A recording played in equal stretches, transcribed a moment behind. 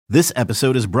This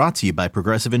episode is brought to you by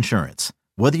Progressive Insurance.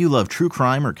 Whether you love true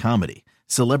crime or comedy,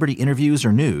 celebrity interviews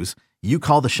or news, you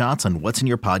call the shots on what's in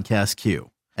your podcast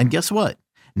queue. And guess what?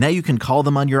 Now you can call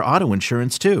them on your auto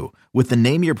insurance too with the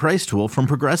Name Your Price tool from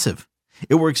Progressive.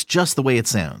 It works just the way it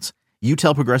sounds. You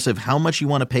tell Progressive how much you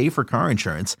want to pay for car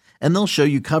insurance, and they'll show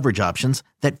you coverage options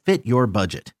that fit your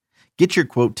budget. Get your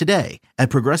quote today at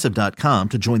Progressive.com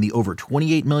to join the over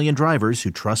 28 million drivers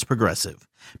who trust Progressive.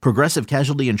 Progressive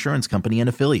Casualty Insurance Company and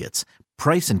Affiliates.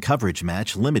 Price and coverage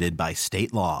match limited by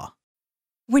state law.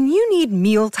 When you need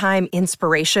mealtime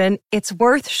inspiration, it's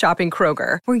worth shopping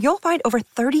Kroger, where you'll find over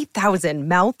 30,000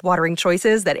 mouth-watering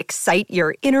choices that excite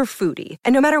your inner foodie.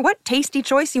 And no matter what tasty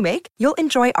choice you make, you'll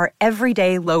enjoy our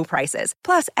everyday low prices,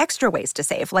 plus extra ways to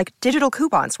save, like digital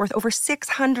coupons worth over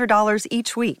 $600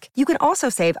 each week. You can also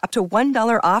save up to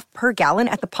 $1 off per gallon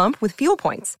at the pump with fuel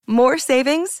points. More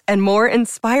savings and more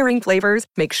inspiring flavors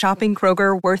make shopping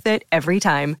Kroger worth it every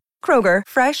time. Kroger,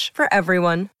 fresh for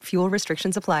everyone. Fuel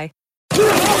restrictions apply.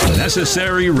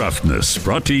 Necessary Roughness,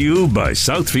 brought to you by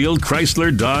Southfield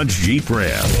Chrysler Dodge Jeep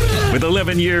Ram. With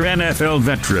 11-year NFL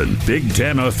veteran, Big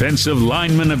Ten Offensive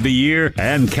Lineman of the Year,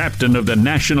 and captain of the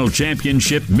national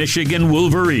championship Michigan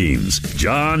Wolverines,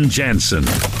 John Jansen.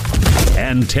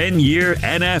 And 10-year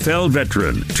NFL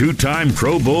veteran, two-time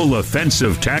Pro Bowl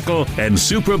offensive tackle, and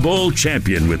Super Bowl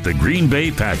champion with the Green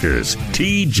Bay Packers,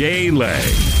 T.J. Lang.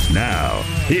 Now,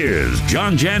 here's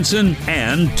John Jansen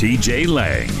and T.J.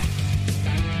 Lang.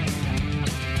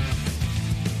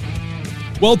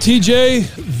 Well,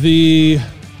 TJ, the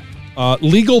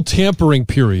legal tampering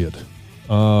period,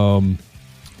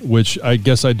 which I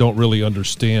guess I don't really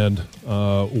understand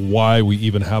why we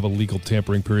even have a legal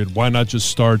tampering period. Why not just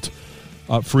start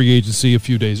free agency a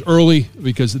few days early?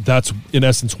 Because that's, in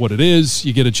essence, what it is.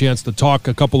 You get a chance to talk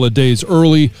a couple of days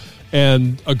early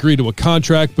and agree to a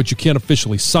contract, but you can't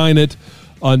officially sign it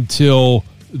until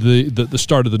the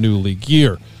start of the new league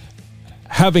year.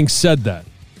 Having said that,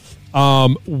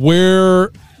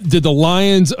 where did the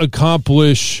Lions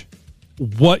accomplish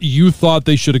what you thought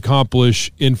they should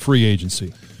accomplish in free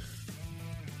agency?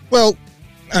 Well,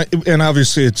 and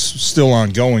obviously it's still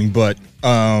ongoing, but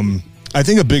I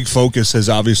think a big focus has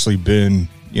obviously been,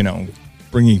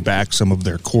 bringing back some of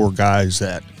their core guys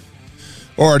that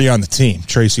are already on the team.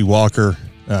 Tracy Walker,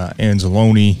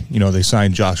 Anzalone, they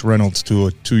signed Josh Reynolds to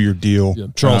a 2-year deal. Yeah,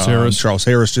 Charles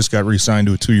Harris just got re-signed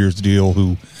to a 2-year deal,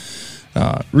 who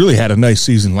really had a nice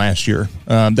season last year.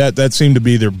 That seemed to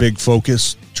be their big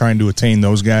focus, trying to retain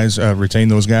those guys. I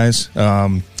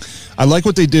like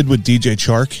what they did with DJ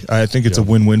Chark. I think it's a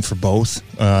win-win for both.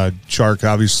 Chark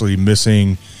obviously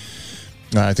missing,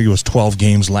 I think it was 12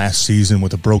 games last season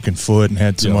with a broken foot and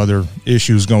had some other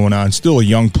issues going on. Still a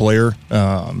young player.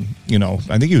 I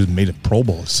think he was made a Pro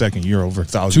Bowl his second year, over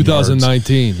 1,000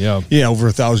 2019, yards. Yeah, over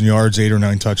 1,000 yards, 8 or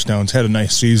 9 touchdowns. Had a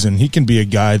nice season. He can be a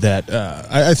guy that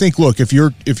I think. Look, if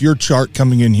you're Chark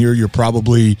coming in here, you're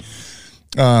probably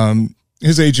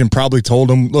his agent probably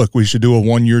told him, look, we should do a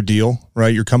 1-year deal,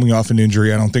 right? You're coming off an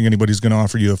injury. I don't think anybody's going to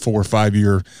offer you a 4 or 5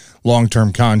 year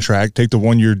long-term contract. Take the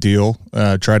 1-year deal.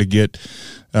 Try to get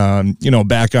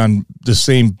back on the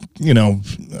same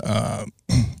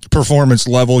performance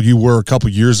level you were a couple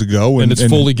years ago, and it's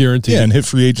fully guaranteed. Yeah, and hit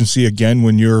free agency again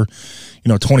when you're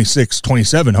 26,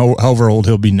 27, however old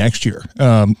he'll be next year.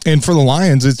 And for the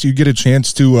Lions, it's you get a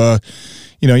chance to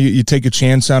you take a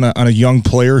chance on a young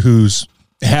player who's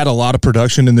had a lot of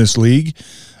production in this league.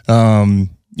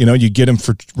 You get him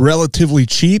for relatively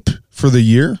cheap for the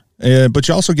year, but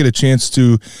you also get a chance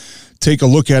to take a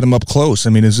look at him up close.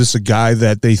 I mean, is this a guy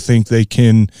that they think they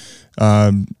can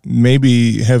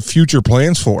maybe have future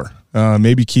plans for?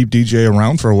 Maybe keep DJ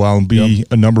around for a while and be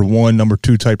a number 1, number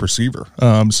 2 type receiver.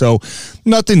 So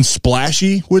nothing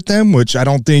splashy with them, which I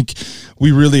don't think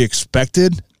we really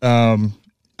expected.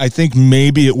 I think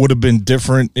maybe it would have been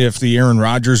different if the Aaron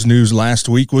Rodgers news last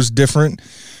week was different,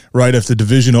 right? If the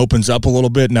division opens up a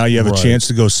little bit, now you have a chance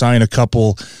to go sign a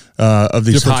couple of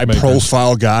these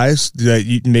high-profile guys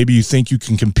that maybe you think you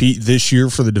can compete this year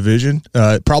for the division.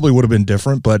 It probably would have been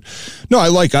different, but no, I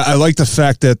like the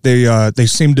fact that they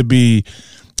seem to be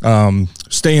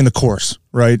staying the course,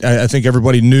 right? I think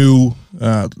everybody knew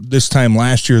this time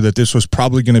last year that this was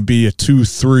probably going to be a 2,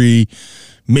 3,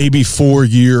 maybe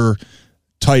 4-year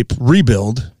type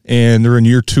rebuild, and they're in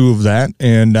year 2 of that,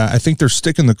 and I think they're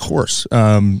sticking the course.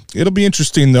 It'll be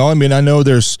interesting, though. I mean, I know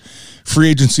there's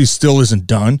free agency still isn't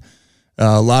done.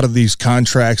 A lot of these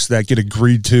contracts that get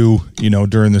agreed to,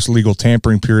 during this legal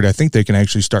tampering period, I think they can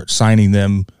actually start signing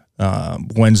them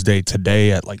Wednesday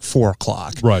today at like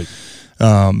 4:00. Right.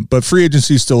 But free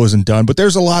agency still isn't done. But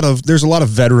there's a lot of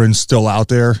veterans still out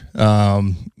there.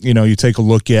 You take a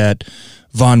look at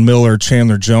Von Miller,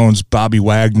 Chandler Jones, Bobby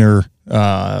Wagner,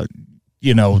 Stephon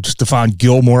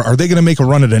Gilmore. Are they going to make a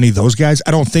run at any of those guys?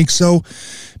 I don't think so,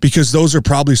 because those are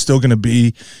probably still going to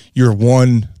be your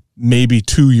 1, maybe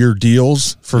 2-year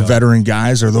deals for veteran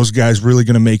guys. Are those guys really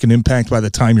going to make an impact by the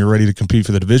time you're ready to compete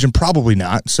for the division? Probably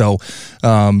not. So,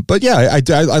 but yeah,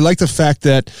 I like the fact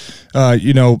that,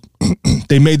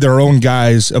 they made their own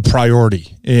guys a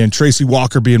priority, and Tracy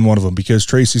Walker being one of them, because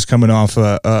Tracy's coming off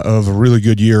of a really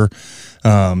good year.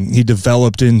 He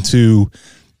developed into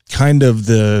kind of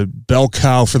the bell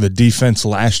cow for the defense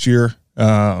last year.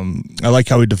 I like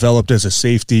how he developed as a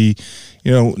safety.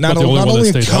 Not only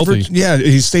in coverage. Healthy. Yeah,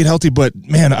 he stayed healthy, but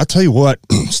man, I'll tell you what,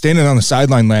 standing on the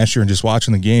sideline last year and just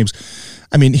watching the games,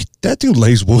 I mean, that dude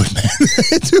lays wood, man.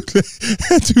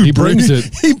 that dude he brings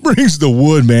it. He brings the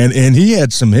wood, man, and he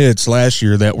had some hits last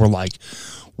year that were like,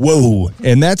 whoa,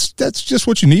 and that's just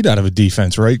what you need out of a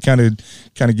defense, right? Kind of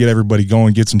get everybody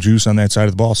going, get some juice on that side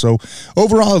of the ball. So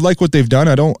overall, I like what they've done.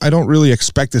 I don't really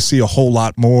expect to see a whole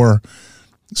lot more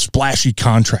splashy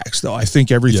contracts, though. I think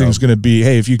everything's going to be,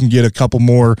 hey, if you can get a couple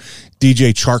more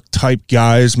DJ Chark type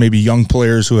guys, maybe young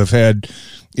players who have had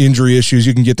injury issues,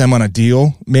 you can get them on a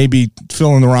deal, maybe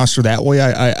fill in the roster that way.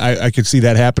 I could see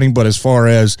that happening. But as far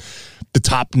as the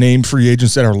top name free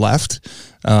agents that are left,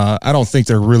 I don't think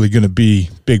they're really going to be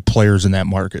big players in that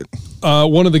market.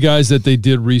 One of the guys that they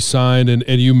did re-sign,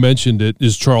 and you mentioned it,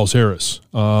 is Charles Harris.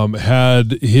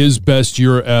 Had his best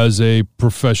year as a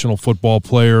professional football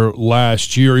player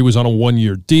last year. He was on a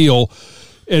 1-year deal,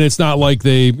 and it's not like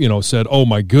they said, oh,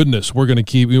 my goodness,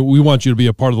 we want you to be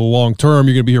a part of the long term.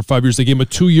 You're going to be here 5 years. They gave him a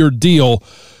 2-year deal.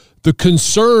 The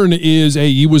concern is,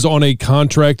 he was on a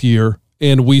contract year,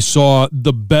 and we saw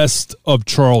the best of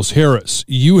Charles Harris.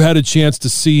 You had a chance to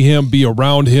see him, be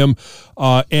around him,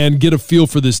 and get a feel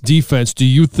for this defense. Do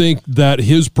you think that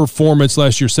his performance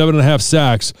last year, 7.5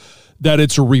 sacks, that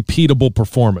it's a repeatable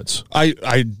performance?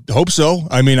 I hope so.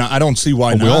 I mean, I don't see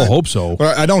why not. We all hope so.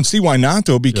 I don't see why not,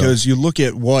 though, because you look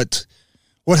at what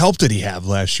help did he have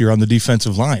last year on the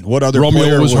defensive line? What other Romeo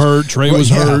player was hurt? Trey was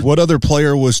hurt. What other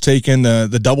player was taking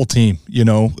the double team?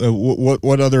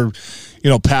 What other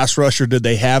pass rusher did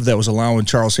they have that was allowing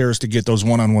Charles Harris to get those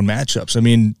one-on-one matchups? I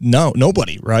mean,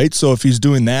 nobody, right? So if he's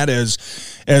doing that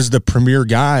as the premier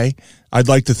guy, I'd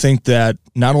like to think that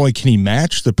not only can he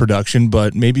match the production,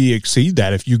 but maybe exceed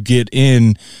that if you get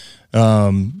in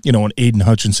an Aiden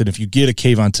Hutchinson, if you get a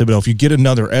Kayvon Thibodeau, if you get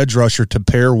another edge rusher to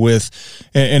pair with,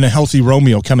 and a healthy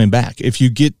Romeo coming back, if you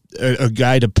get a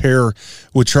guy to pair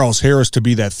with Charles Harris to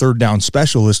be that third down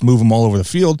specialist, move him all over the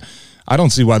field, I don't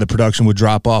see why the production would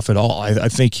drop off at all. I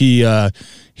think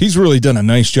he's really done a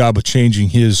nice job of changing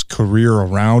his career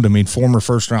around. I mean, former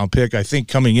first-round pick. I think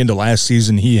coming into last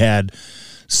season, he had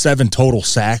 7 total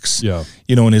sacks,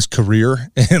 in his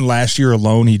career. And last year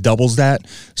alone, he doubles that.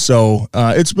 So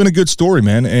it's been a good story,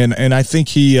 man. And I think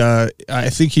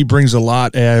he brings a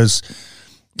lot as,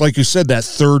 like you said, that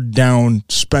third down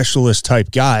specialist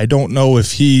type guy. I don't know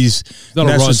if he's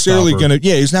necessarily going to,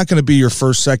 he's not going to be your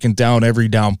first, second down, every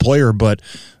down player, but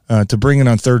to bring in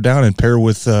on third down and pair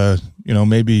with,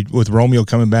 maybe with Romeo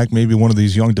coming back, maybe one of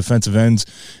these young defensive ends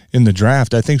in the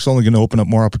draft, I think it's only going to open up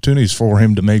more opportunities for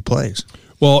him to make plays.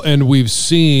 Well, and we've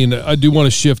seen, I do want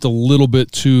to shift a little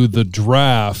bit to the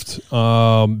draft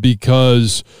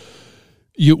because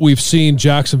we've seen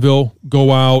Jacksonville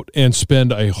go out and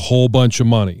spend a whole bunch of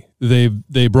money.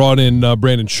 They brought in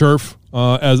Brandon Scherf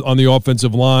as on the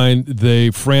offensive line.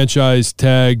 They franchise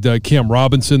tagged Cam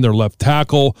Robinson, their left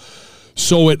tackle.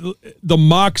 So the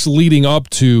mocks leading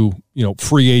up to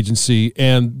free agency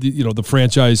and the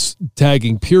franchise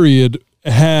tagging period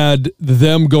had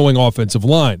them going offensive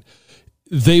line.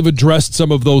 They've addressed some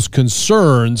of those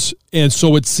concerns, and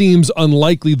so it seems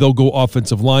unlikely they'll go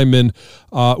offensive lineman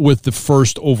with the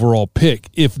first overall pick.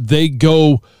 If they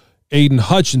go Aiden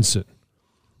Hutchinson,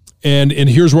 and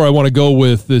here's where I want to go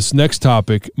with this next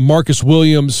topic, Marcus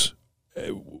Williams,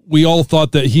 we all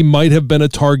thought that he might have been a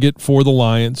target for the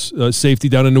Lions, safety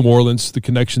down in New Orleans, the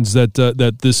connections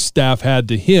that this staff had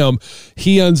to him.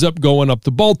 He ends up going up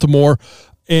to Baltimore.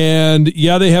 And,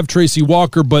 they have Tracy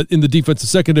Walker, but in the defensive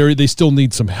secondary, they still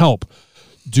need some help.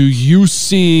 Do you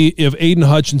see, if Aiden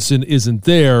Hutchinson isn't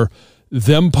there,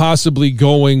 them possibly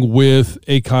going with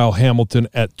a Kyle Hamilton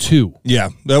at 2? Yeah,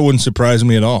 that wouldn't surprise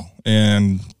me at all.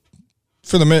 And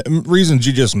for the reasons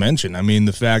you just mentioned, I mean,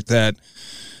 the fact that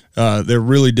there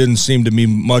really didn't seem to be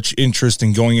much interest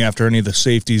in going after any of the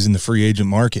safeties in the free agent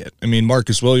market. I mean,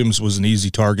 Marcus Williams was an easy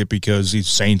target because he's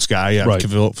a Saints guy.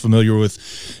 I'm familiar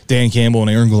with Dan Campbell and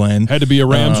Aaron Glenn. Had to be a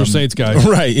Rams or Saints guy.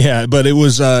 Right, yeah. But it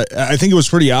was, I think it was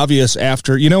pretty obvious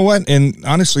after, you know what? And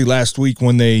honestly, last week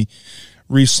when they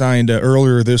re-signed,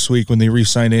 earlier this week when they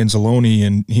re-signed Anzalone,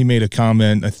 and he made a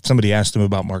comment, somebody asked him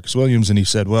about Marcus Williams, and he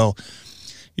said, well,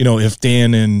 you know, if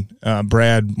Dan and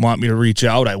Brad want me to reach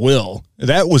out, I will.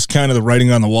 That was kind of the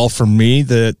writing on the wall for me,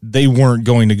 that they weren't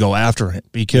going to go after it,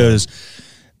 because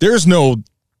there's no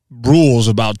rules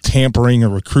about tampering or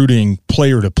recruiting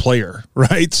player to player,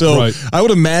 right? So I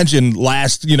would imagine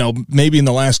maybe in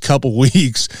the last couple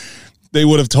weeks, they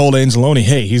would have told Anzalone,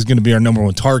 hey, he's going to be our number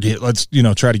one target. Let's,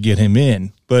 try to get him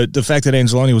in. But the fact that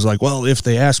Anzalone was like, well, if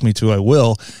they ask me to, I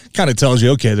will, kind of tells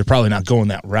you, okay, they're probably not going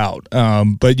that route.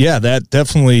 But yeah, that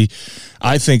definitely,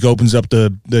 I think, opens up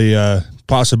the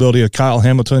possibility of Kyle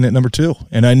Hamilton at number 2.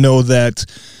 And I know that,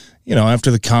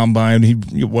 after the combine, he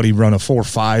run a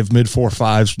 4.5, mid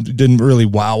 4.5s, didn't really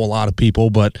wow a lot of people,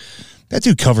 but that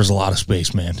dude covers a lot of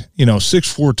space, man.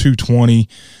 6'4", 220.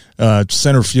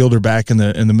 Center fielder back in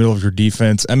the middle of your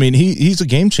defense. I mean, he's a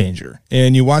game changer.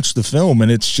 And you watch the film,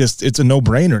 and it's a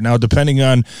no-brainer. Now, depending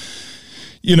on,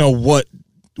 what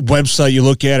website you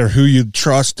look at or who you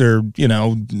trust, or,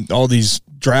 all these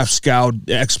draft scout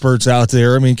experts out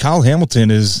there, I mean, Kyle Hamilton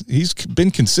he's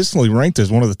been consistently ranked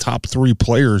as one of the top 3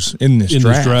 players in this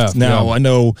draft. Now, I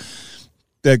know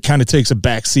that kind of takes a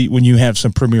backseat when you have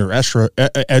some premier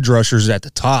edge rushers at the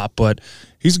top, but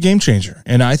he's a game changer.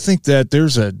 And I think that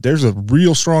there's a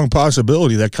real strong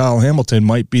possibility that Kyle Hamilton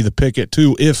might be the pick at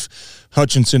 2 if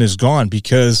Hutchinson is gone,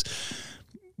 because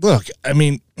look, I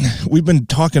mean, we've been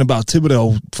talking about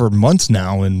Thibodeau for months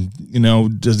now, and,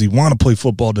 does he want to play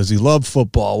football? Does he love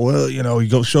football? Well,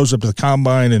 he shows up to the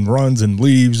combine and runs and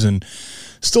leaves, and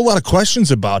still a lot of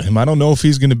questions about him. I don't know if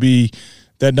he's going to be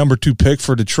that number 2 pick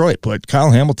for Detroit, but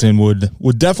Kyle Hamilton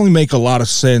would definitely make a lot of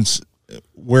sense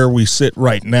where we sit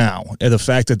right now. And the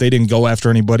fact that they didn't go after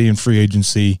anybody in free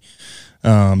agency,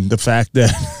 the fact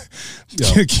that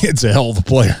kid's a hell of a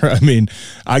player. I mean,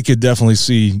 I could definitely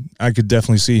see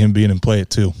him being in play at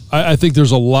 2. I think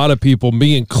there's a lot of people,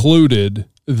 me included,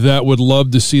 that would love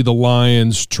to see the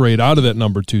Lions trade out of that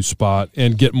number 2 spot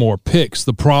and get more picks.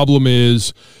 The problem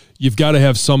is you've got to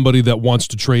have somebody that wants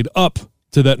to trade up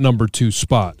to that number 2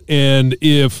 spot. And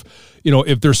if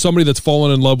there's somebody that's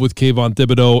fallen in love with Kayvon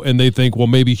Thibodeau and they think, well,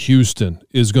 maybe Houston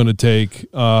is going to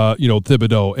take,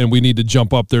 Thibodeau, and we need to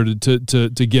jump up there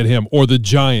to get him, or the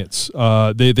Giants,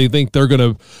 they think they're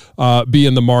going to be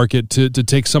in the market to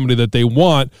take somebody that they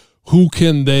want. Who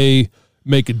can they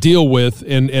make a deal with?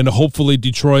 And hopefully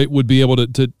Detroit would be able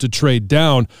to trade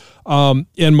down.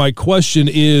 And my question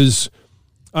is,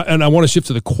 and I want to shift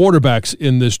to the quarterbacks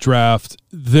in this draft.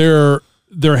 There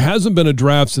hasn't been a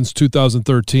draft since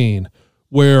 2013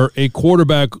 where a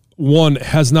quarterback, one,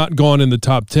 has not gone in the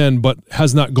top 10, but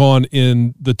has not gone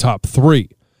in the top 3.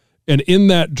 And in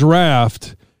that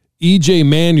draft, E.J.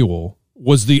 Manuel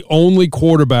was the only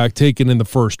quarterback taken in the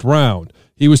first round.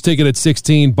 He was taken at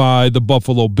 16 by the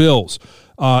Buffalo Bills.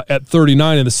 At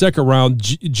 39 in the second round,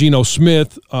 Geno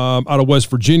Smith out of West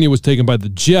Virginia was taken by the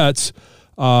Jets.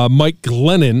 Mike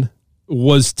Glennon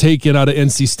was taken out of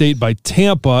NC State by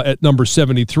Tampa at number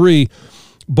 73,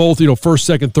 both, first,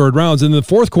 second, third rounds. And the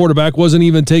fourth quarterback wasn't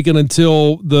even taken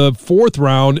until the 4th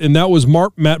round, and that was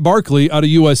Matt Barkley out of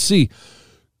USC.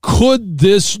 Could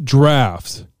this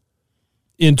draft,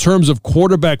 in terms of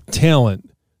quarterback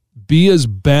talent, be as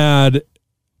bad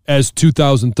as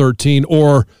 2013,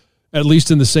 or at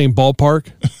least in the same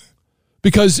ballpark?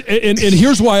 Because, and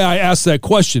here's why I asked that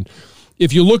question.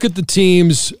 If you look at the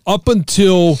teams up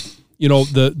until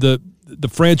the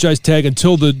franchise tag,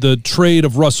 until the trade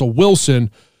of Russell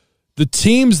Wilson, the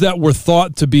teams that were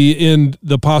thought to be in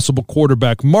the possible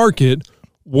quarterback market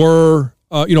were,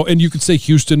 and you could say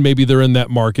Houston, maybe they're in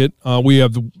that market. We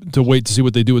have to wait to see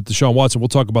what they do with Deshaun Watson. We'll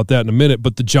talk about that in a minute.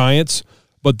 But the Giants,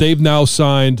 but they've now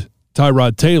signed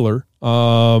Tyrod Taylor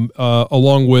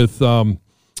along with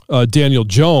Daniel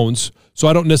Jones. So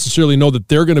I don't necessarily know that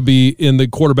they're going to be in the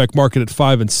quarterback market at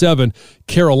 5 and 7.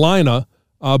 Carolina,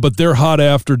 but they're hot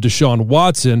after Deshaun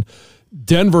Watson.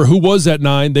 Denver, who was at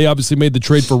 9, they obviously made the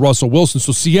trade for Russell Wilson.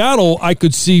 So Seattle, I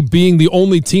could see being the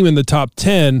only team in the top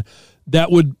 10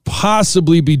 that would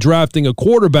possibly be drafting a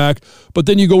quarterback. But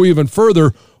then you go even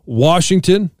further.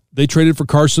 Washington, they traded for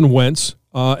Carson Wentz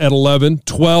at 11.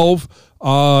 12,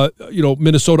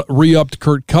 Minnesota re-upped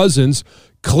Kirk Cousins.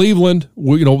 Cleveland,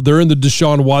 they're in the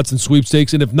Deshaun Watson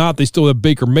sweepstakes, and if not, they still have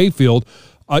Baker Mayfield.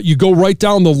 You go right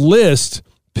down the list.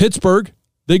 Pittsburgh,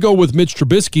 they go with Mitch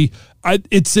Trubisky.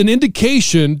 it's an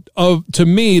indication to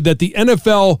me that the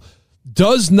NFL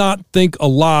does not think a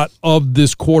lot of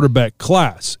this quarterback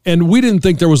class. And we didn't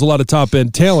think there was a lot of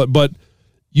top-end talent, but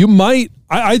you might –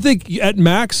 I think at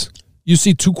max you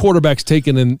see 2 quarterbacks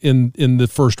taken in the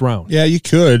first round. Yeah, you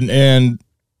could. And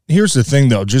here's the thing,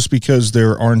 though. Just because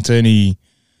there aren't any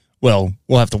 – well,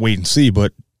 we'll have to wait and see,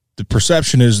 but the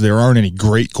perception is there aren't any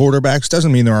great quarterbacks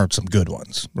doesn't mean there aren't some good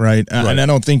ones, right? And I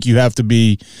don't think you have to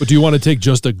be – But do you want to take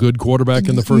just a good quarterback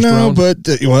in the first round? No, but,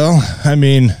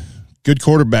 good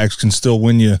quarterbacks can still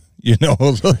win you,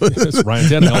 It's Ryan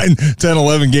Tannehill. 9, 10,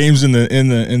 11 games in the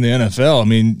NFL. I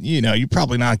mean, you're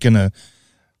probably not going to.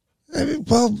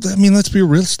 Let's be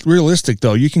realistic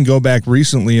though. You can go back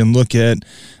recently and look at,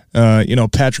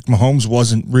 Patrick Mahomes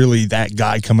wasn't really that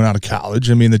guy coming out of college.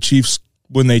 I mean, the Chiefs,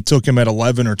 when they took him at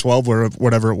 11 or 12 or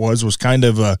whatever it was kind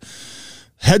of a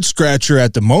head scratcher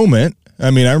at the moment.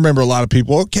 I mean, I remember a lot of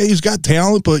people, okay, he's got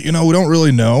talent, but we don't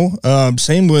really know.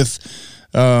 Same with.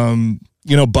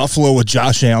 Buffalo with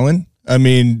Josh Allen. I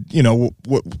mean,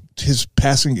 what his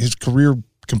career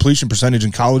completion percentage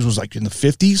in college was like in the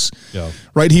 50s,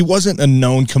 right? He wasn't a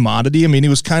known commodity. I mean, he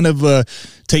was kind of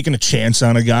taking a chance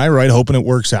on a guy, right? Hoping it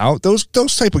works out. Those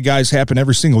type of guys happen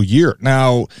every single year.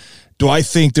 Now, do I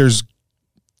think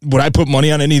would I put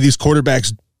money on any of these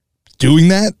quarterbacks doing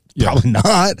that? Yeah. Probably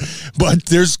not, but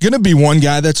there's going to be one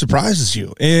guy that surprises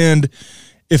you. And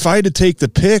if I had to take the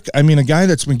pick, I mean, a guy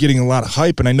that's been getting a lot of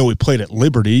hype, and I know he played at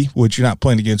Liberty, which you're not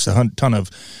playing against a ton of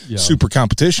super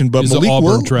competition, but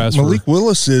Malik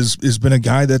Willis has been a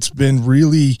guy that's been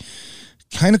really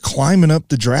kind of climbing up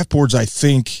the draft boards, I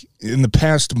think, in the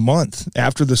past month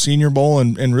after the Senior Bowl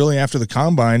and really after the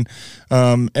Combine,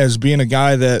 as being a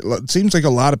guy that it seems like a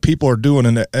lot of people are doing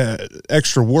an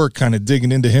extra work kind of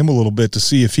digging into him a little bit to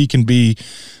see if he can be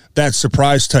that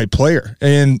surprise type player.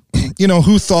 And,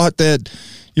 who thought that –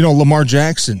 Lamar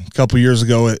Jackson a couple years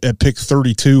ago at pick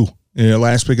 32,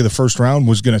 last pick of the first round,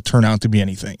 was going to turn out to be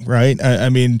anything, right? I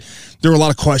mean, there were a lot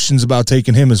of questions about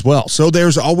taking him as well. So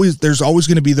there's always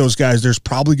going to be those guys. There's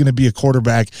probably going to be a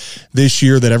quarterback this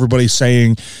year that everybody's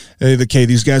saying, okay,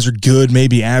 these guys are good,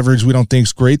 maybe average, we don't think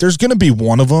it's great. There's going to be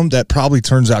one of them that probably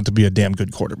turns out to be a damn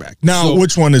good quarterback. Now,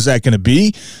 which one is that going to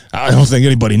be? I don't think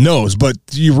anybody knows, but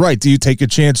you're right. Do you take a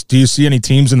chance? Do you see any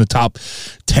teams in the top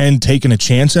 10 taking a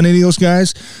chance on any of those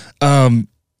guys?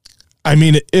 I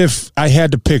mean, if I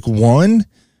had to pick one,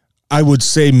 I would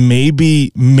say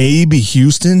maybe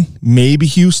Houston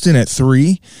at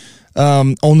 3,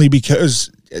 only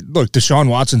because, look, Deshaun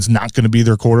Watson's not going to be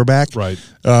their quarterback. Right.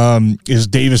 Is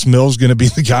Davis Mills going to be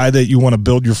the guy that you want to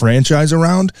build your franchise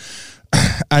around?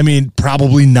 I mean,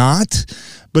 probably not,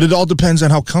 but it all depends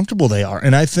on how comfortable they are.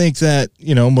 And I think that,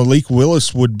 Malik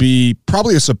Willis would be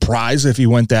probably a surprise if he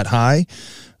went that high.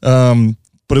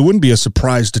 But it wouldn't be a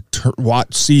surprise to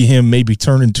see him maybe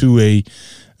turn into a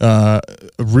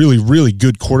really, really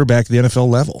good quarterback at the NFL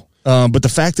level. But the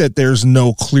fact that there's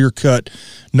no clear-cut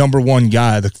number one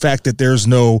guy, the fact that there's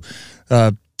no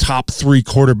top 3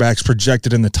 quarterbacks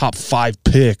projected in the top 5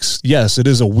 picks, yes, it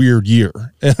is a weird year.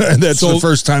 That's the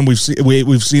first time we've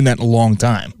seen that in a long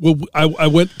time. Well, I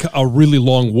went a really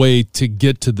long way to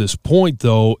get to this point,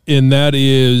 though, and that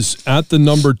is at the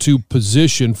number 2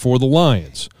 position for the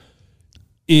Lions.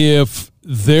 If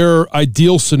their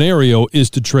ideal scenario is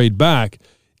to trade back,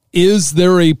 is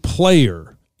there a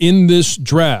player in this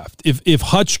draft, if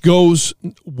Hutch goes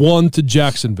 1 to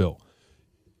Jacksonville,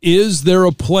 is there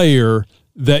a player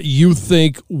that you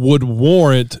think would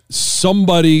warrant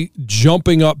somebody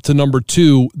jumping up to number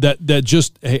 2 that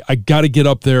just, hey, I got to get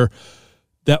up there,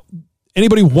 that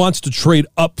anybody wants to trade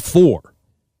up for?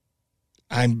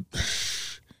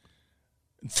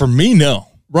 For me, no.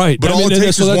 Right, but all it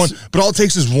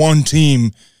takes is one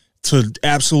team to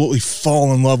absolutely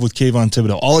fall in love with Kayvon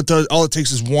Thibodeau. All it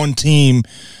takes is one team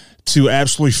to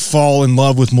absolutely fall in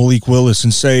love with Malik Willis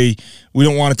and say, we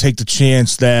don't want to take the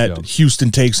chance that Houston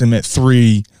takes him at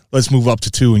 3. Let's move up to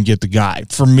 2 and get the guy.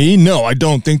 For me, no, I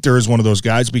don't think there is one of those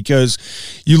guys, because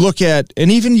you look at,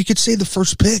 and even you could say the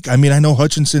first pick. I mean, I know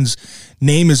Hutchinson's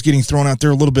name is getting thrown out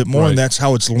there a little bit more, and that's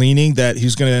how it's leaning, that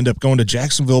he's going to end up going to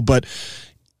Jacksonville, but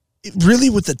really,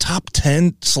 with the top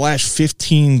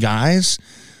 10/15 guys,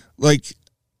 like,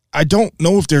 I don't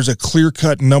know if there's a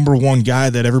clear-cut number 1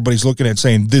 guy that everybody's looking at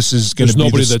saying this is going to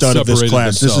be the stud of this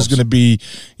class. This is going to be,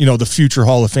 the future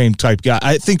Hall of Fame type guy.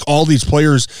 I think all these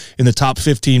players in the top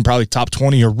 15, probably top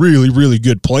 20, are really, really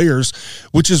good players,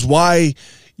 which is why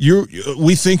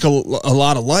we think a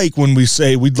lot alike when we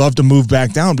say we'd love to move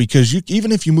back down, because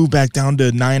even if you move back down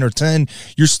to 9 or 10,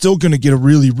 you're still going to get a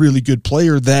really, really good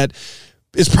player that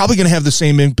is probably going to have the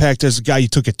same impact as the guy you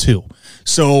took at 2.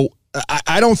 So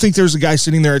I don't think there's a guy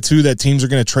sitting there at 2 that teams are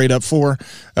going to trade up for.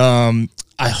 I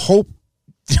hope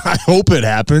it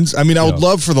happens. I mean, I would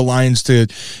love for the Lions to,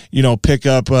 pick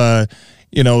up, the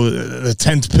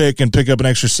 10th pick and pick up an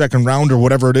extra second round or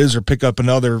whatever it is, or pick up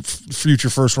another future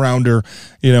first rounder,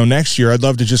 next year. I'd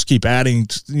love to just keep adding,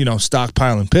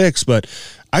 stockpiling picks, but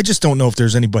I just don't know if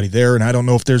there's anybody there, and I don't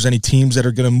know if there's any teams that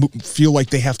are going to feel like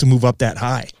they have to move up that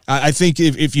high. I think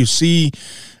if you see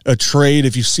a trade,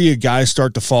 if you see a guy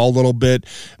start to fall a little bit,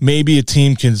 maybe a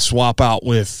team can swap out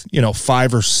with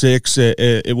 5 or 6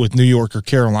 with New York or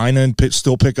Carolina and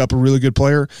still pick up a really good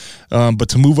player. But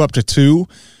to move up to 2,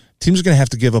 teams are going to have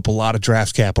to give up a lot of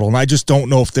draft capital, and I just don't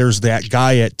know if there's that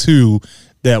guy at 2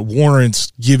 that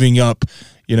warrants giving up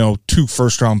 2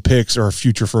 first-round picks or a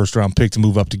future first-round pick to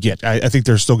move up to get. I think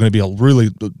there's still going to be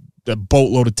a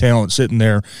boatload of talent sitting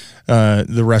there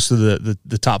the rest of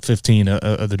the top 15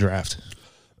 of the draft.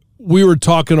 We were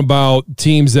talking about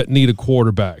teams that need a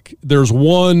quarterback. There's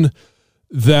one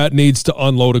that needs to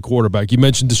unload a quarterback. You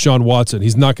mentioned Deshaun Watson.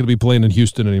 He's not going to be playing in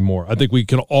Houston anymore. I think we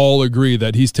can all agree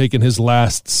that he's taken his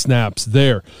last snaps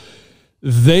there.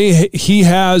 He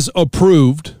has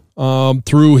approved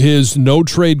through his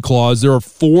no-trade clause. There are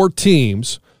 4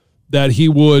 teams that he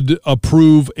would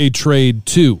approve a trade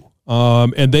to,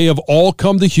 and they have all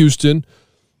come to Houston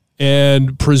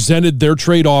and presented their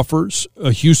trade offers.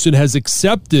 Houston has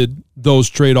accepted those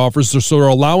trade offers, so they're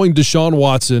allowing Deshaun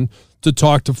Watson to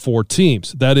talk to 4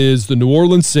 teams. That is the New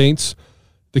Orleans Saints,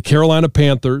 the Carolina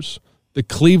Panthers, the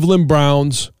Cleveland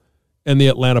Browns, and the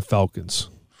Atlanta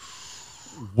Falcons.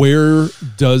 Where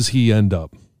does he end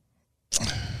up?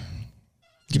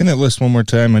 Give me that list one more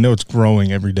time. I know it's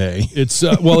growing every day. It's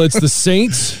it's the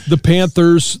Saints, the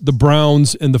Panthers, the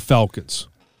Browns, and the Falcons.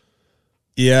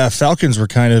 Yeah, Falcons were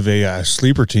kind of a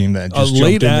sleeper team that just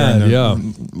jumped in there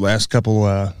in the last couple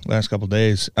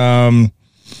days.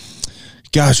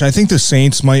 Gosh, I think the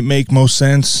Saints might make most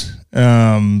sense.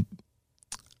 I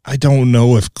don't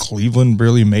know if Cleveland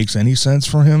really makes any sense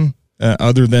for him,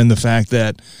 other than the fact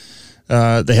that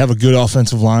they have a good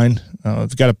offensive line.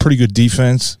 They've got a pretty good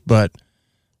defense, but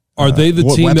are they the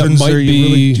team that might be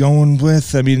really going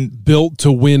with? I mean, built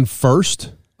to win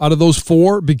first out of those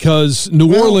 4? Because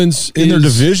New Orleans in their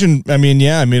division,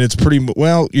 it's pretty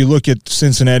well. You look at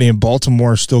Cincinnati and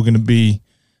Baltimore are still going to be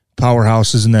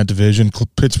powerhouses in that division.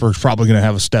 Pittsburgh's probably going to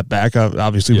have a step back,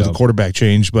 obviously, with the quarterback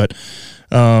change. But,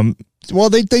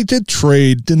 they did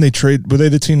trade. Didn't they trade? Were they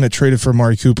the team that traded for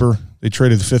Amari Cooper? They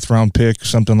traded the 5th round pick,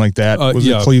 something like that. Was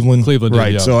it Cleveland? Cleveland,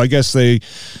 right. Did, So I guess they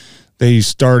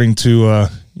starting to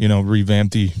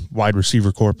revamp the wide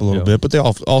receiver corp a little bit, but they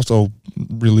also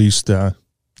released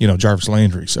Jarvis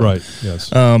Landry. So. Right. Yes.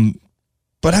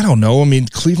 But I don't know. I mean,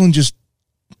 Cleveland just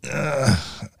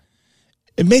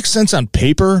it makes sense on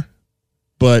paper,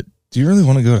 but do you really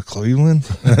want to go to Cleveland?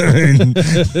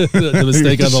 The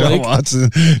mistake on the lake. Watson.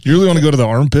 Do you really want to go to the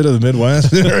armpit of the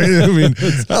Midwest? I mean,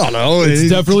 I don't know. It's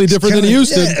definitely different than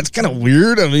Houston. Yeah, it's kind of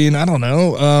weird. I mean, I don't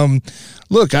know.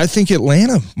 Look, I think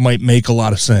Atlanta might make a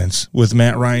lot of sense with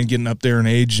Matt Ryan getting up there in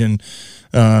age and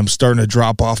starting to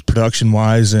drop off production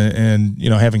wise, and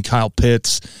having Kyle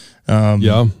Pitts.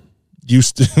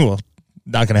 Used to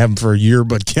not going to have him for a year,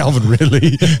 but Calvin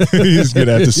Ridley, he's going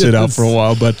to have to sit out for a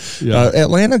while. But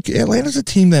Atlanta's a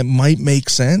team that might make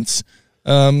sense.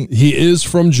 He is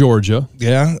from Georgia.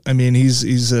 Yeah, I mean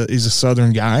he's a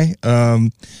Southern guy.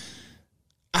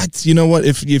 You know what?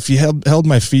 If you held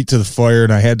my feet to the fire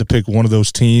and I had to pick one of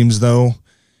those teams, though,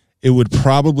 it would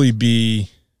probably be.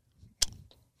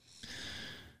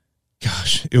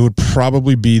 Gosh, it would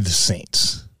probably be the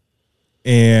Saints,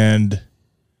 and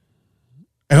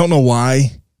I don't know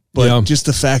why, but just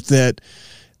the fact that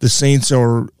the Saints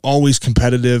are always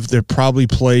competitive. They're probably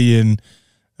playing.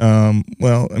 You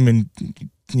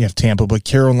have Tampa, but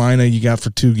Carolina you got for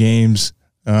 2 games.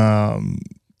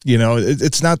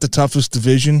 It's not the toughest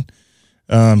division.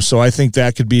 So I think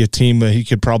that could be a team that he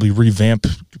could probably revamp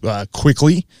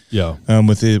quickly. Yeah.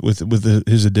 With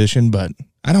his addition, but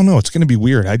I don't know. It's going to be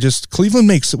weird. Cleveland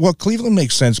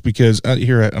makes sense because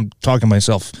here I'm talking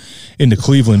myself into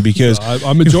Cleveland because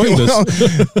I'm enjoying this.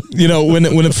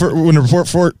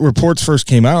 When reports first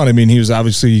came out, I mean, he was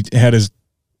obviously had his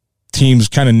teams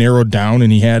kind of narrowed down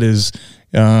and he had his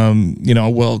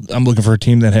well, I'm looking for a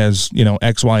team that has,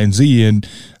 X, Y, and Z. And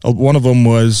one of them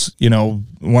was,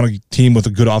 want a team with a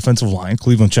good offensive line.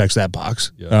 Cleveland checks that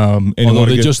box. Yeah. Although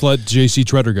they just let J.C.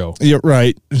 Treader go. Yeah,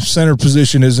 right. Center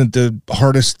position isn't the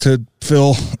hardest to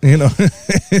fill, in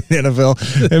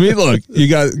NFL. I mean, look, you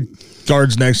got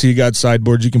guards next to you, got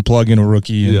sideboards. You can plug in a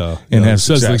rookie and have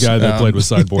says success. The guy that played with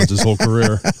sideboards his whole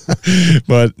career.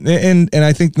 But and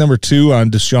I think number 2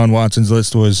 on Deshaun Watson's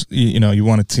list was you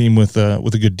want a team with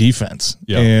a good defense,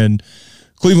 and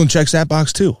Cleveland checks that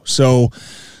box too. So,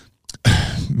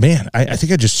 man, I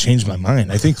think I just changed my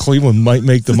mind. I think Cleveland might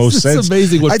make the most sense. It's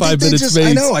amazing what 5 minutes makes.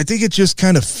 I know. I think it just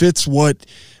kind of fits what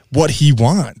he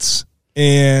wants,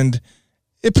 and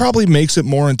it probably makes it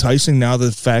more enticing now,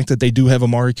 the fact that they do have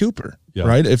Amari Cooper,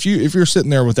 right? If you're sitting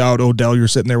there without Odell, you're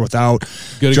sitting there without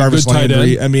Jarvis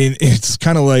Landry. I mean, it's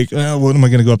kind of like, what am I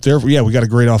going to go up there for? Yeah, we got a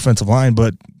great offensive line,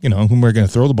 but, whom are we going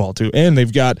to throw the ball to? And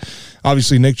they've got,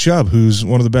 obviously, Nick Chubb, who's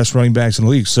one of the best running backs in the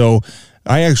league. So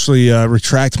I actually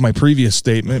retract my previous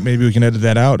statement. Maybe we can edit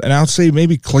that out. And I'll say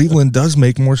maybe Cleveland does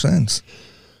make more sense.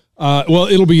 Well,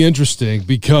 it'll be interesting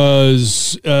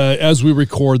because as we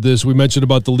record this, we mentioned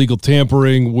about the legal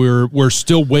tampering. We're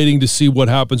still waiting to see what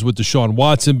happens with Deshaun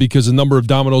Watson, because a number of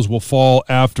dominoes will fall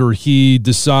after he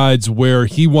decides where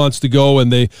he wants to go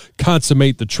and they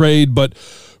consummate the trade. But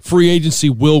free agency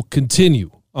will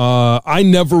continue. I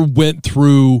never went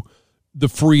through the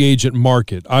free agent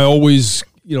market. I always,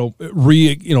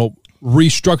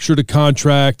 restructured a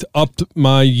contract, upped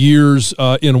my years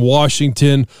in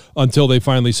Washington until they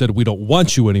finally said, we don't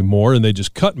want you anymore, and they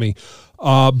just cut me.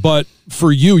 But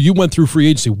for you went through free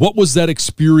agency. What was that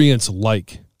experience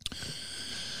like?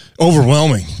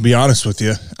 Overwhelming, to be honest with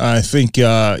you. I think,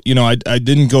 I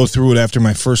didn't go through it after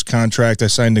my first contract. I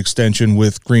signed an extension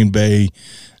with Green Bay,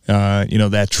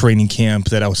 that training camp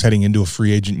that I was heading into a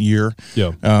free agent year.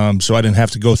 Yeah. So I didn't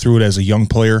have to go through it as a young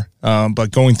player.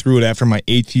 But going through it after my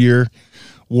 8th year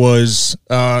was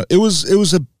it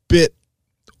was a bit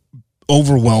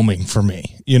overwhelming for me.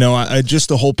 I just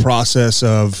the whole process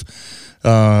of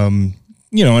and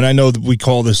I know that we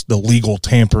call this the legal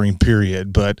tampering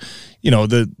period, but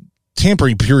the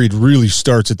tampering period really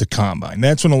starts at the combine.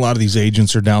 That's when a lot of these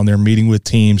agents are down there meeting with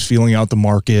teams, feeling out the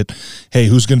market. Hey,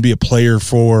 who's going to be a player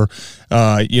for,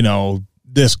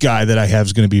 this guy that I have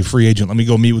is going to be a free agent. Let me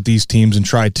go meet with these teams and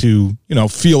try to,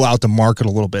 feel out the market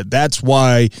a little bit. That's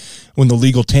why when the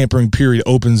legal tampering period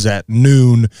opens at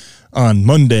noon on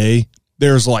Monday,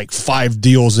 there's like 5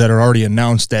 deals that are already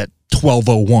announced at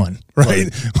 12:01, right?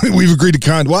 We've agreed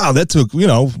to wow, that took,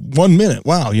 1 minute.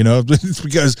 Wow, it's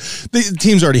because the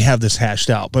teams already have this hashed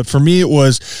out. But for me, it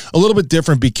was a little bit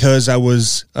different because I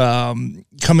was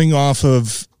coming off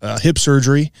of hip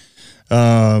surgery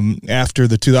after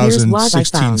the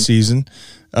 2016 season.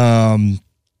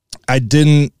 I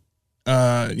didn't,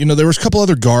 there was a couple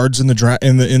other guards in the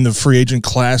in the free agent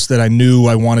class that I knew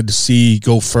I wanted to see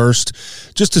go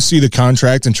first, just to see the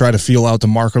contract and try to feel out the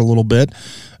market a little bit.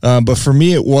 But for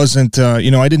me, it wasn't, I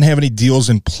didn't have any deals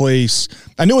in place.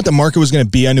 I knew what the market was going to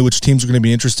be. I knew which teams were going to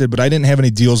be interested, but I didn't have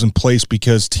any deals in place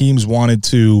because teams wanted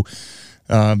to,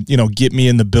 get me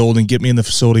in the building, get me in the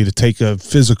facility to take a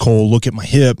physical look at my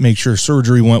hip, make sure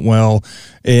surgery went well.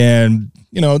 And,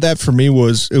 that for me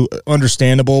was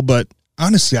understandable, but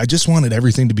honestly, I just wanted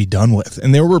everything to be done with.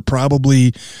 And there were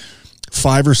probably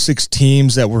 5 or 6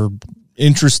 teams that were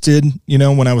interested,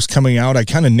 when I was coming out. I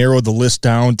kind of narrowed the list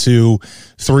down to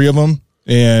 3 of them,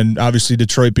 and obviously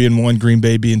Detroit being 1, Green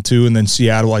Bay being 2, and then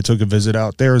Seattle, I took a visit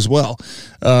out there as well.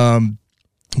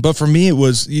 But for me, it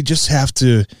was, you just have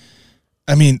to,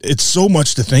 it's so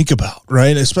much to think about,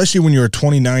 right? Especially when you're a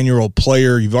 29-year-old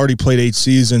player. You've already played 8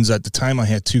 seasons. At the time, I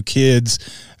had 2 kids.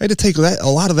 I had to take a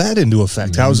lot of that into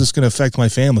effect. Mm-hmm. How is this going to affect my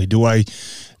family? Do I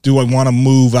want to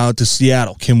move out to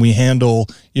Seattle? Can we handle,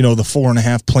 the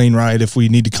 4.5 plane ride if we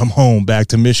need to come home back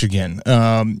to Michigan?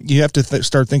 You have to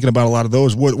start thinking about a lot of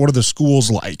those. What are the schools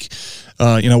like?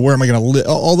 Where am I going to live?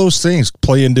 All those things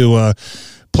play into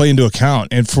account.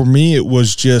 And for me, it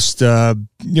was just,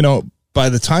 by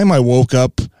the time I woke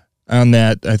up on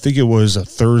that, I think it was a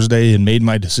Thursday, and made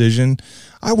my decision,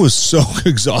 I was so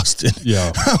exhausted.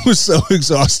 Yeah. I was so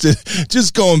exhausted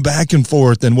just going back and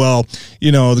forth. And,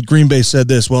 the Green Bay said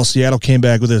this. Well, Seattle came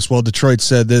back with this. Well, Detroit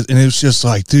said this. And it was just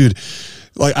like, dude,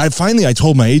 I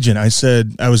told my agent, I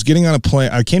said, I was getting on a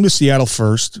plane. I came to Seattle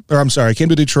first, I came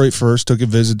to Detroit first, took a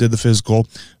visit, did the physical,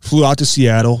 flew out to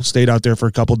Seattle, stayed out there for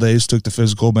a couple of days, took the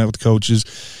physical, met with the coaches.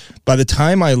 By the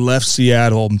time I left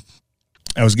Seattle,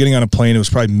 I was getting on a plane. It was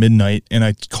probably midnight, and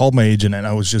I called my agent, and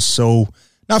I was just so,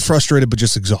 not frustrated, but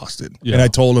just exhausted. Yeah. And I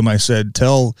told him, I said,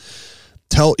 tell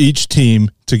tell each team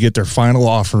to get their final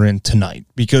offer in tonight,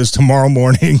 because tomorrow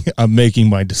morning I'm making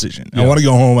my decision. Yeah. I want to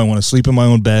go home. I want to sleep in my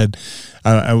own bed.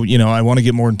 I want to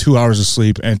get more than 2 hours of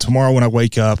sleep. And tomorrow when I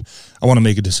wake up, I want to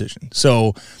make a decision.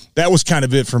 So that was kind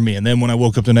of it for me. And then when I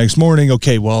woke up the next morning,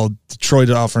 okay, well, Detroit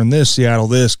offering this, Seattle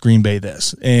this, Green Bay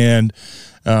this. And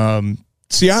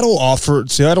Seattle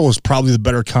was probably the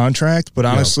better contract, but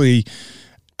honestly,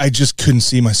 I just couldn't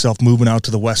see myself moving out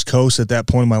to the West Coast at that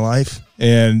point in my life.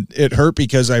 And it hurt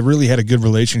because I really had a good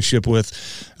relationship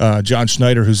with John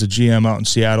Schneider, who's a GM out in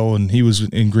Seattle, and he was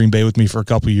in Green Bay with me for a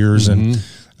couple of years, and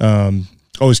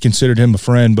always considered him a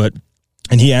friend.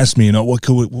 And he asked me, what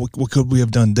could we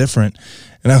have done different?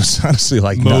 And I was honestly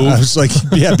like, no. I was like,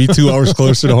 yeah, be 2 hours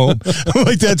closer to home. I'm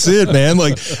like, that's it, man.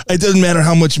 Like, it doesn't matter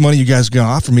how much money you guys are going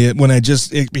to offer me. When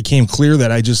it became clear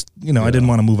that I didn't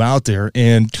want to move out there,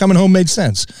 and coming home made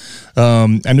sense.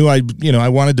 I knew I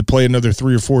wanted to play another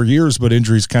 3 or 4 years, but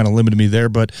injuries kind of limited me there.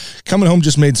 But coming home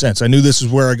just made sense. I knew this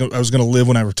is where I was going to live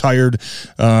when I retired.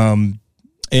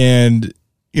 And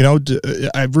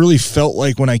I really felt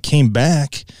like when I came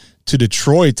back to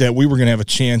Detroit that we were going to have a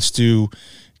chance to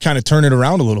kind of turn it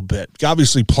around a little bit.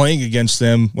 Obviously, playing against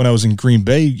them when I was in Green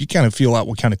Bay, you kind of feel out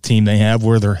what kind of team they have,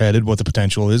 where they're headed, what the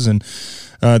potential is. And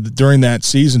during that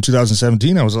season,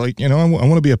 2017, I was like, I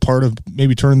want to be a part of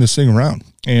maybe turning this thing around.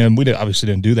 And we obviously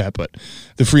didn't do that, but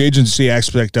the free agency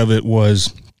aspect of it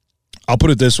was, I'll put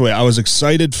it this way, I was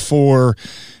excited for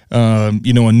a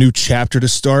new chapter to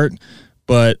start,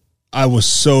 but I was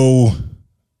so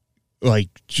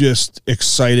just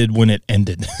excited when it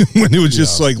ended, when it was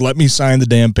just let me sign the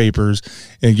damn papers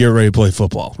and get ready to play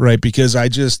football, right? Because I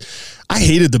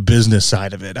hated the business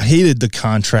side of it. I hated the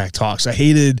contract talks. I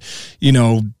hated,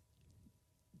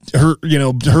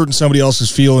 hurting somebody else's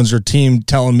feelings or team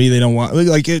telling me they don't want,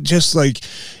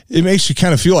 it makes you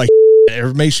kind of feel like,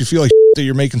 it makes you feel like that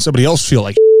you're making somebody else feel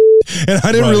like. And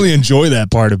I didn't really enjoy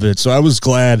that part of it. So I was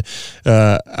glad,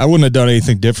 I wouldn't have done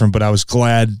anything different, but I was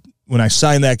glad when I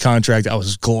signed that contract, I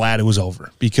was glad it was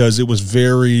over, because it was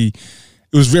very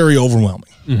overwhelming.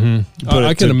 Mm-hmm.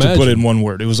 I can imagine. To put it in one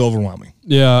word, it was overwhelming.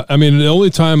 Yeah, I mean, the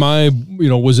only time I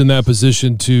was in that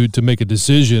position to make a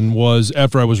decision was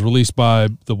after I was released by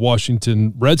the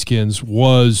Washington Redskins.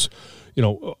 Was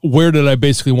where did I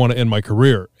basically want to end my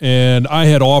career? And I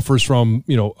had offers from,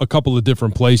 a couple of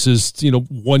different places,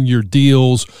 1-year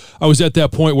deals. I was at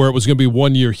that point where it was going to be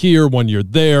 1 year here, 1 year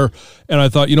there. And I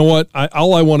thought,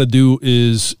 all I want to do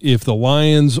is, if the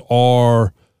Lions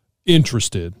are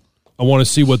interested, I want to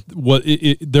see what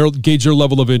gauge their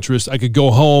level of interest. I could go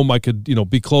home. I could,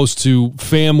 be close to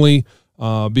family,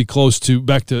 be close to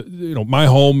back to, my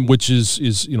home, which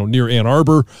is near Ann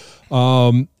Arbor.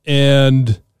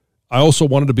 And I also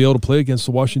wanted to be able to play against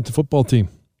the Washington football team,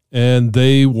 and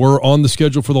they were on the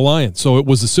schedule for the Lions. So it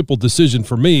was a simple decision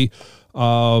for me,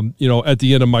 at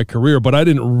the end of my career, but I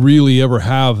didn't really ever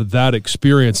have that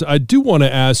experience. I do want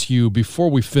to ask you, before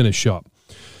we finish up,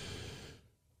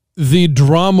 the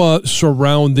drama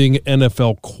surrounding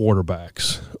NFL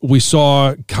quarterbacks. We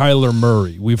saw Kyler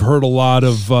Murray. We've heard a lot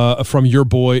of from your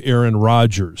boy Aaron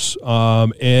Rodgers,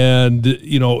 and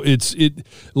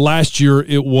last year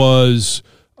it was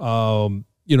Russell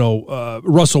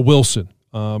Wilson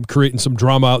creating some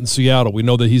drama out in Seattle. We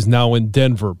know that he's now in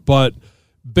Denver, but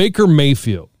Baker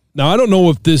Mayfield. Now, I don't know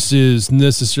if this is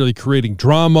necessarily creating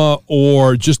drama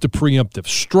or just a preemptive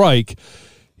strike.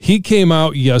 He came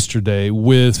out yesterday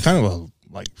with kind of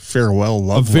a farewell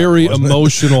love, a very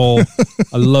emotional,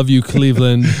 I love you,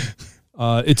 Cleveland.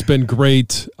 It's been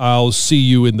great. I'll see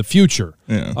you in the future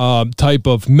type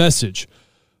of message.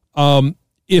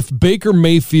 If Baker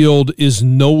Mayfield is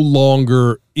no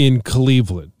longer in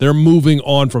Cleveland, they're moving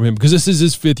on from him, because this is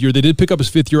his 5th year. They did pick up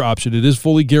his 5th year option. It is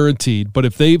fully guaranteed. But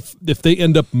if they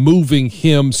end up moving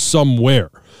him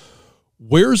somewhere,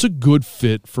 where's a good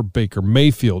fit for Baker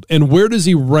Mayfield? And where does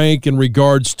he rank in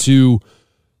regards to,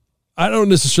 I don't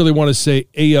necessarily want to say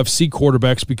AFC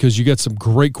quarterbacks, because you got some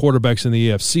great quarterbacks in the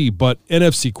AFC, but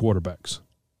NFC quarterbacks?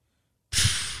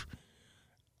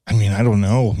 I mean, I don't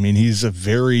know. I mean, he's a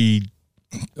very...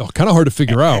 kind of hard to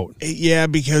figure out. Yeah,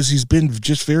 because he's been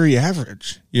just very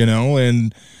average,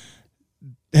 and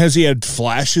has he had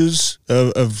flashes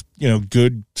of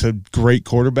good to great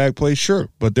quarterback play? Sure,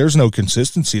 but there's no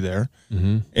consistency there.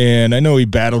 Mm-hmm. And I know he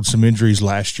battled some injuries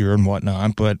last year and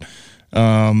whatnot, but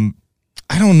I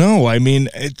don't know. I mean,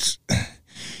 it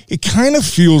kind of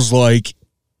feels like,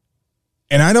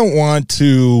 and I don't want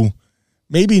to,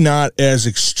 maybe not as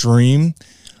extreme,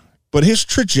 but his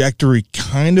trajectory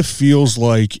kind of feels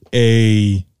like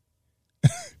you're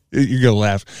going to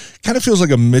laugh, kind of feels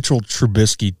like a Mitchell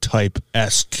Trubisky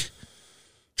type-esque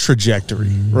trajectory,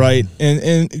 right?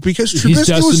 And because Trubisky he's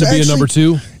destined to be a number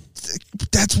 2.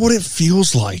 That's what it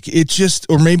feels like. It just,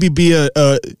 or maybe be a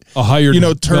higher,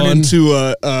 turn into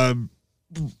a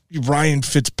Ryan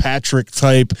Fitzpatrick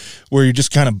type where you're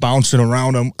just kind of bouncing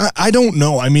around him. I don't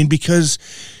know. I mean, because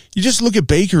you just look at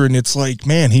Baker and it's like,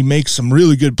 man, he makes some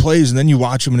really good plays, and then you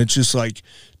watch him and it's just like,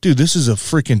 dude, this is a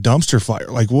freaking dumpster fire.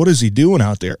 Like, what is he doing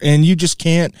out there? And you just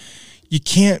can't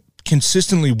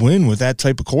consistently win with that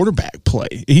type of quarterback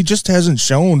play. He just hasn't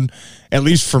shown, at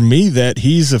least for me, that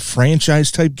he's a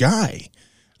franchise type guy.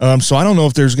 So I don't know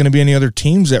if there's going to be any other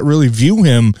teams that really view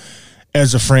him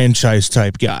as a franchise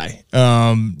type guy.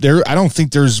 I don't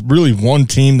think there's really one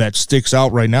team that sticks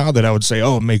out right now that I would say,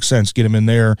 oh, it makes sense, get him in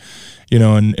there,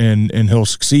 and he'll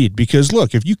succeed. Because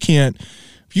look, if you can't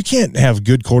have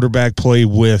good quarterback play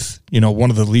with, one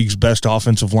of the league's best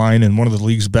offensive line and one of the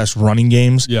league's best running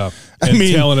games. Yeah. And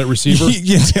talent at receiver.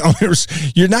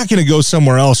 You're not going to go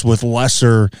somewhere else with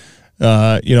lesser,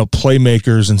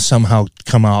 playmakers and somehow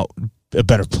come out a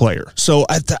better player. So,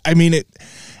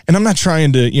 and I'm not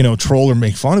trying to, troll or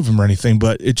make fun of him or anything,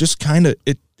 but it just kind of,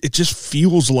 it just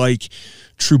feels like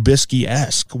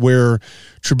Trubisky-esque, where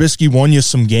Trubisky won you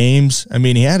some games. I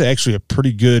mean, he had actually a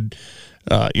pretty good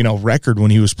record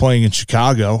when he was playing in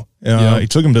Chicago. He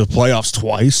took him to the playoffs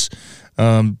twice.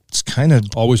 It's kind of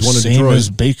always wanted same Detroit. as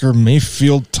Baker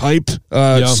Mayfield type.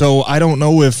 So I don't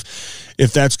know if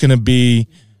that's going to be,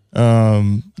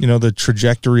 the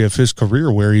trajectory of his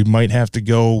career, where he might have to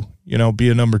go, be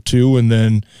a number 2, and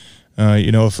then,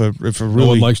 if a really no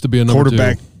one likes to be a number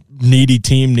quarterback 2. Needy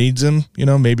team needs him,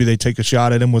 maybe they take a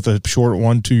shot at him with a short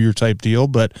 1-2 year type deal,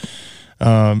 but.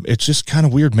 It's just kind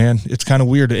of weird, man. It's kind of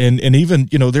weird. And even,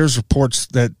 there's reports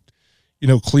that,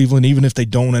 Cleveland, even if they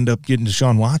don't end up getting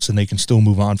Deshaun Watson, they can still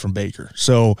move on from Baker.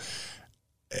 So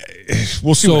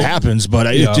we'll see what happens, but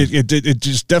it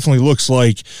just definitely looks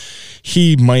like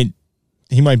he might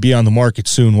be on the market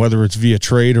soon, whether it's via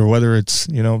trade or whether it's,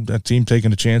 that team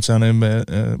taking a chance on him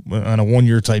on a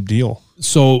 1-year type deal.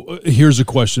 So here's a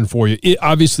question for you.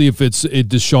 Obviously, if it's a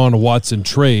Deshaun Watson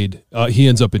trade, he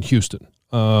ends up in Houston.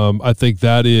 I think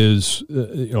that is,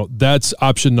 that's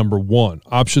option number 1.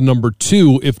 Option number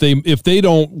 2, if they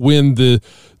don't win the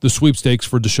sweepstakes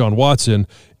for Deshaun Watson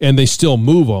and they still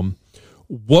move him,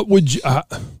 what would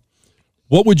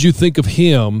you think of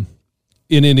him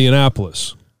in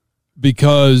Indianapolis?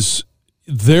 Because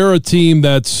they're a team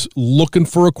that's looking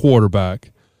for a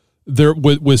quarterback. They're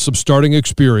with some starting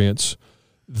experience.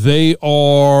 They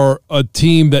are a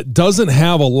team that doesn't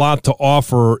have a lot to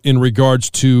offer in regards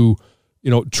to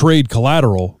trade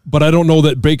collateral, but I don't know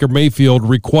that Baker Mayfield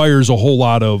requires a whole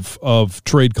lot of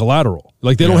trade collateral.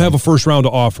 Like, they don't have a first round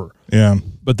to offer. Yeah.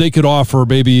 But they could offer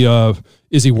maybe,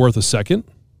 is he worth a second?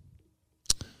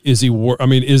 Is he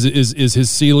is his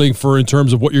ceiling for, in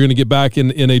terms of what you're going to get back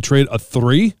in a trade, a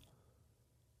 3?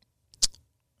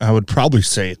 I would probably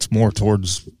say it's more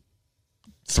towards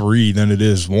 3 than it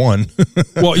is 1.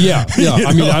 Well, yeah.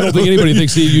 I mean, I don't think anybody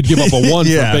thinks you'd give up a 1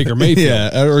 for Baker Mayfield.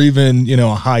 Yeah, or even,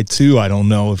 a high 2. I don't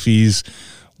know if he's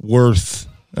worth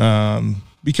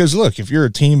because, look, if you're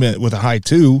a team with a high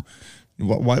 2,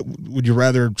 why would you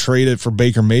rather trade it for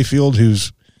Baker Mayfield,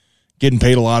 who's getting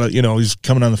paid a lot of, he's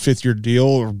coming on the 5th-year deal,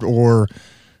 or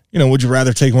would you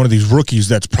rather take one of these rookies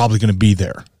that's probably going to be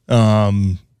there? But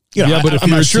if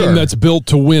you're a team that's built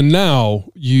to win now,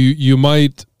 you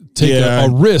might take a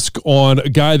risk on a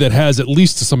guy that has at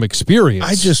least some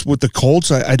experience. With the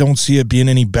Colts, I don't see it being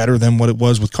any better than what it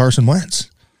was with Carson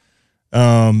Wentz.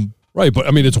 Right, but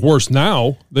I mean, it's worse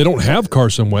now. They don't have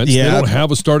Carson Wentz. Yeah, they don't have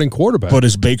a starting quarterback. But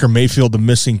is Baker Mayfield the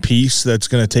missing piece that's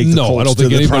going to take the Colts I don't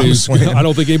think anybody's going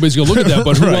to look at that,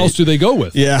 but who else do they go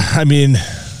with? Yeah, I mean,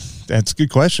 that's a good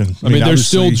question. I mean there's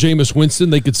still Jameis Winston.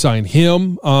 They could sign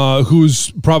him,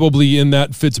 who's probably in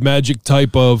that Fitzmagic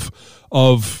type of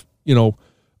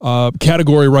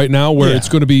category right now, where it's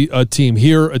going to be a team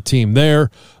here, a team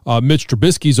there. Mitch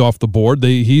Trubisky's off the board.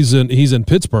 He's in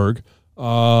Pittsburgh.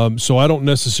 So I don't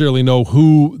necessarily know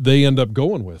who they end up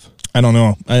going with. I don't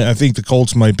know. I think the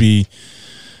Colts might be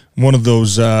one of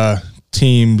those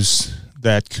teams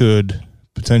that could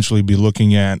potentially be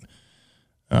looking at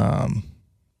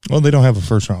they don't have a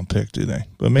first-round pick, do they?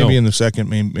 But maybe in the second,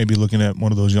 maybe looking at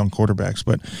one of those young quarterbacks.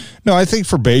 But, no, I think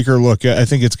for Baker, look, I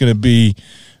think it's going to be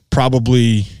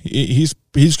probably he's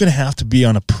going to have to be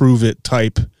on a prove-it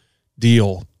type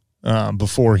deal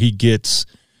before he gets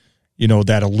 –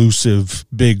 that elusive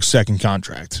big second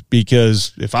contract.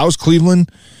 Because if I was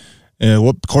Cleveland,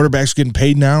 what quarterback's getting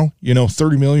paid now,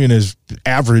 $30 million is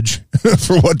average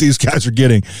for what these guys are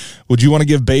getting. Would you want to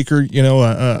give Baker, a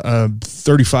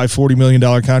 $35-40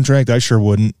 million contract? I sure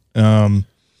wouldn't.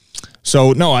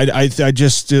 So, no, I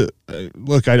just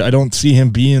look, I don't see him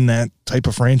being that type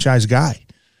of franchise guy.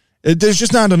 There's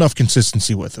just not enough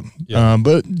consistency with him. Yeah.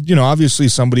 But, obviously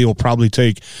somebody will probably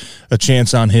take a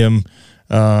chance on him,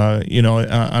 on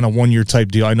a 1-year type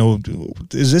deal. I know,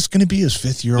 is this going to be his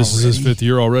 5th year already? This is his 5th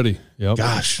year already. Yep.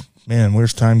 Gosh, man,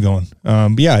 where's time going?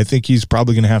 But yeah, I think he's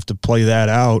probably going to have to play that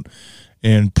out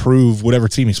and prove whatever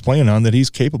team he's playing on that he's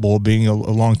capable of being a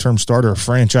long-term starter, a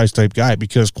franchise-type guy,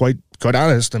 because quite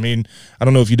honest, I mean, I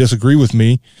don't know if you disagree with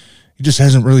me, he just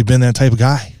hasn't really been that type of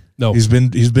guy. No. He's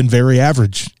been very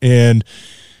average, and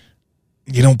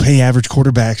you don't pay average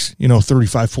quarterbacks,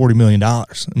 $35-40 million. I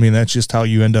mean, that's just how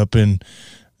you end up in,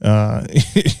 cap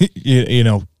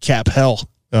hell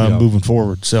moving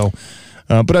forward. So,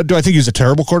 but do I think he's a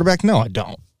terrible quarterback? No, I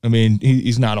don't. I mean,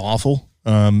 he's not awful.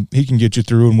 He can get you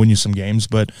through and win you some games,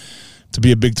 but to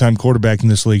be a big-time quarterback in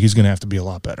this league, he's going to have to be a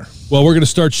lot better. Well, we're going to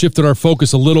start shifting our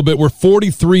focus a little bit. We're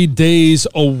 43 days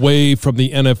away from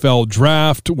the NFL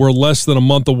draft. We're less than a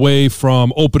month away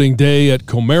from opening day at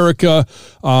Comerica.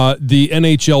 The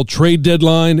NHL trade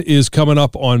deadline is coming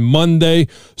up on Monday,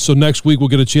 so next week we'll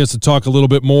get a chance to talk a little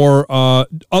bit more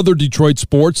other Detroit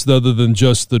sports other than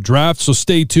just the draft. So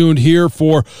stay tuned here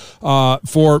for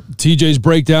TJ's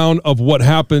breakdown of what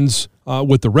happens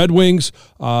with the Red Wings.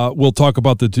 We'll talk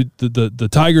about the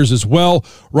Tigers as well,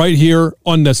 right here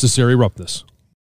on Necessary Roughness.